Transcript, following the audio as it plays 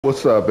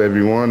What's up,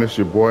 everyone? It's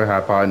your boy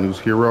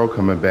Hypotenuse-Hero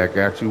coming back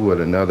at you with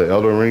another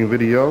Elden Ring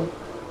video.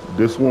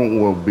 This one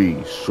will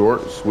be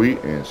short, sweet,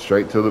 and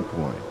straight to the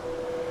point.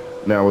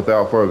 Now,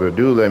 without further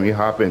ado, let me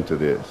hop into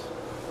this.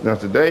 Now,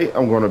 today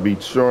I'm going to be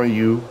showing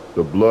you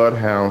the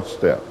Bloodhound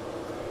step.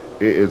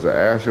 It is an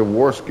active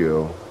war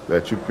skill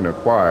that you can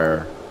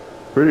acquire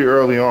pretty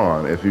early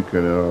on if you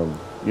can,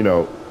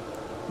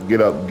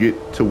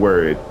 get to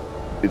where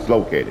it's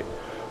located.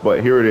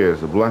 But here it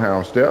is, the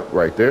Bloodhound step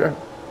right there.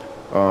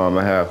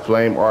 I have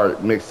flame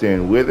art mixed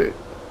in with it.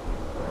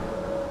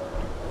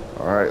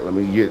 All right, let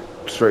me get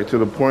straight to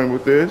the point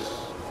with this.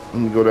 Let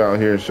me go down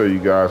here and show you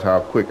guys how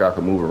quick I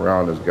can move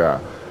around this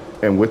guy.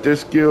 And with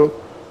this skill,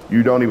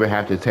 you don't even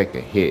have to take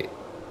a hit.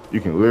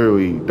 You can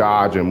literally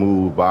dodge and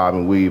move, bob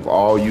and weave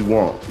all you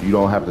want. You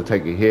don't have to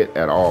take a hit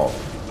at all.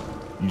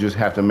 You just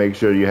have to make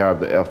sure you have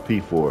the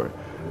FP for it.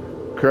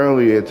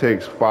 Currently, it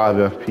takes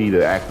 5 FP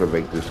to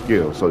activate this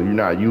skill, so you're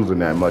not using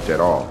that much at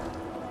all.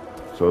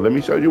 So let me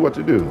show you what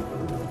to do,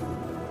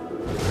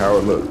 how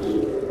it looks.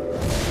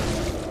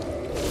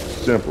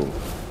 Simple,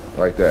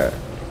 like that.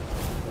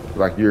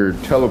 Like you're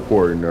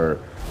teleporting or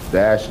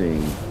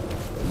dashing,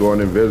 going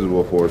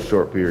invisible for a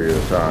short period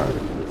of time.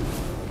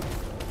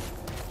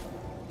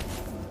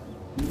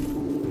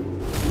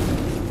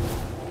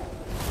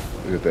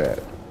 Look at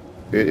that.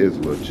 It is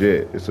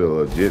legit. It's a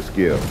legit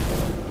skill.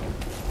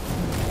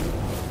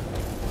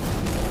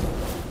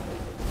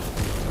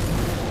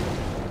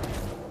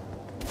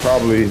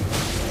 Probably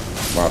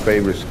my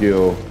favorite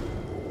skill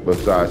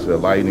besides the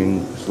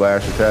lightning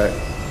slash attack,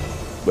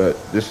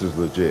 but this is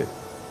legit.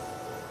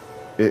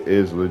 It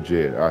is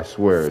legit, I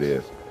swear it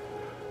is.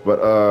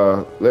 But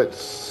let's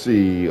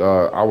see,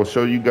 I will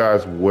show you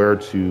guys where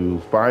to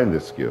find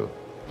this skill.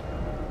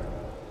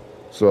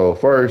 So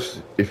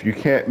first, if you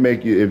can't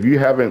make it, if you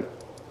haven't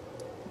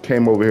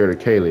came over here to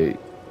K-League,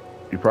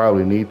 you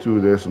probably need to.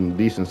 There's some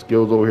decent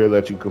skills over here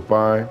that you can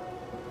find.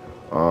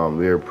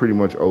 They're pretty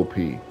much OP.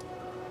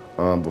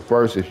 But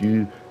first, if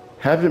you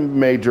haven't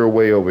made your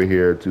way over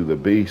here to the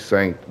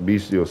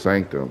Bestial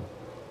Sanctum,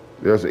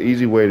 there's an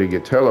easy way to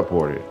get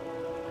teleported.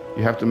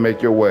 You have to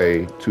make your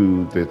way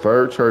to the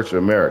Third Church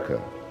of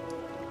America.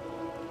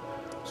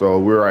 So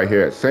we're right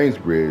here at Saints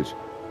Bridge.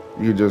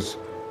 You just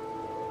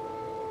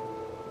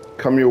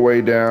come your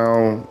way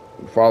down,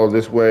 follow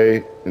this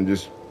way, and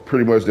just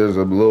pretty much there's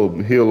a little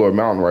hill or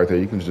mountain right there.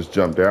 You can just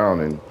jump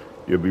down and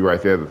you'll be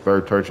right there at the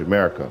Third Church of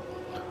America.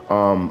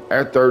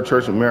 At Third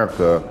Church of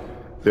America,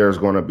 there's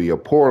going to be a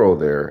portal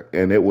there,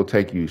 and it will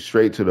take you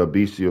straight to the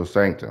Bestial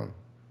Sanctum.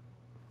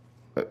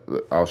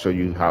 I'll show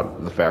you how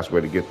the fast way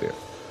to get there.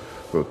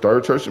 So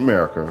Third Church of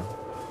America,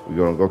 we're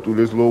going to go through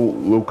this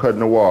little cut in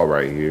the wall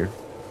right here.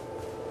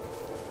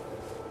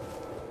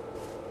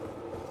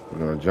 We're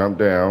going to jump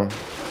down.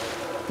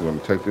 We're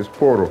going to take this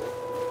portal.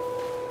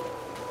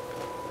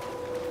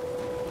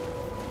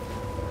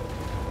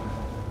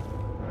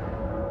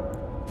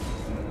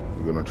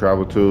 We're going to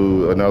travel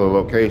to another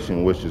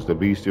location, which is the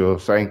Bestial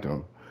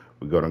Sanctum.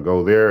 We're going to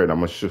go there,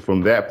 and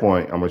from that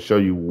point, I'm going to show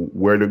you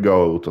where to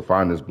go to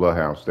find this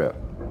Bloodhound step.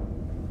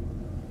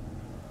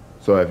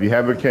 So if you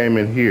haven't came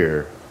in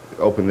here,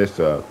 open this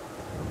up,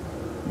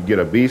 you get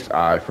a beast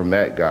eye from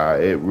that guy.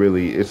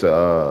 It's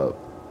a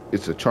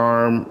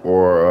charm,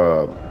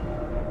 or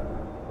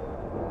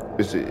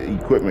it's an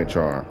equipment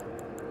charm.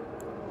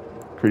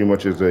 Pretty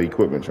much is an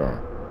equipment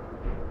charm.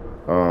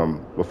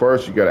 But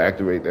first you got to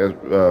activate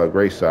that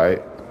great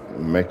sight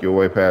and make your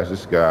way past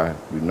this guy.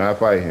 Do not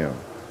fight him.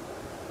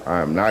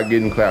 I am not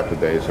getting clapped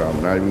today, so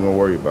I'm not even gonna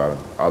worry about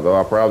him. Although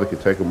I probably could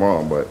take him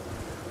on, but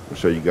I'll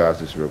show you guys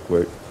this real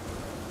quick.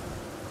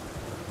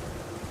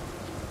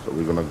 So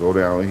we're gonna go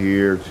down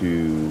here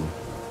to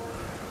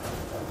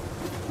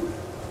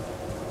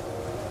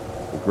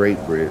the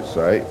Great Bridge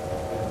site.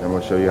 And I'm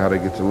gonna show you how to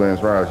get to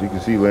Lens Rise. You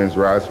can see Lens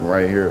Rise from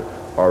right here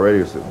already.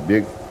 It's a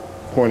big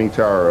pointy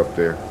tower up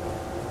there.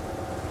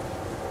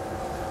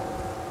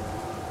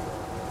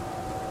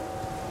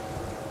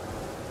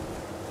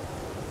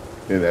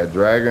 And that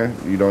dragon,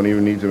 you don't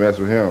even need to mess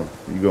with him.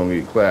 You're gonna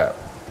get clapped.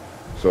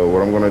 So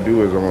what I'm gonna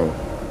do is I'm gonna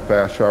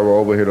fast travel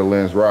over here to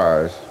Lens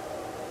Rise.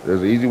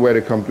 There's an easy way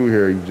to come through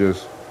here. You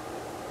just,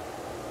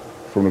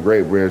 from the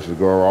Great Bridge, just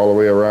go all the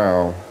way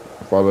around,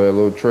 follow that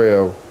little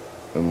trail,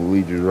 and we'll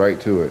lead you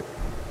right to it.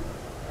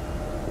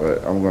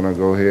 But I'm gonna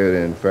go ahead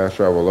and fast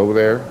travel over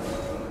there.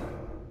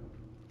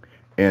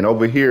 And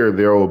over here,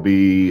 there will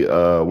be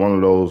one of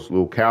those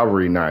little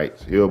cavalry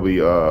knights. He'll be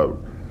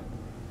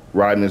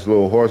riding this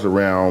little horse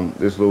around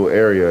this little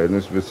area in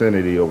this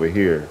vicinity over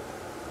here.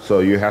 So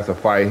you have to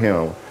fight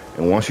him.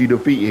 And once you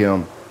defeat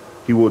him,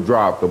 he will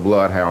drop the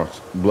Bloodhound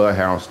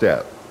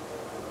step.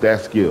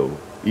 That skill.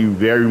 You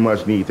very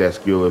much need that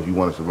skill if you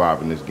want to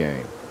survive in this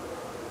game.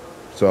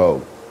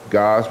 So,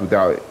 guys,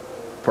 without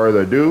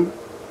further ado,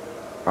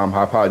 I'm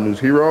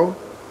Hypotenuse-Hero,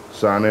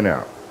 signing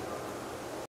out.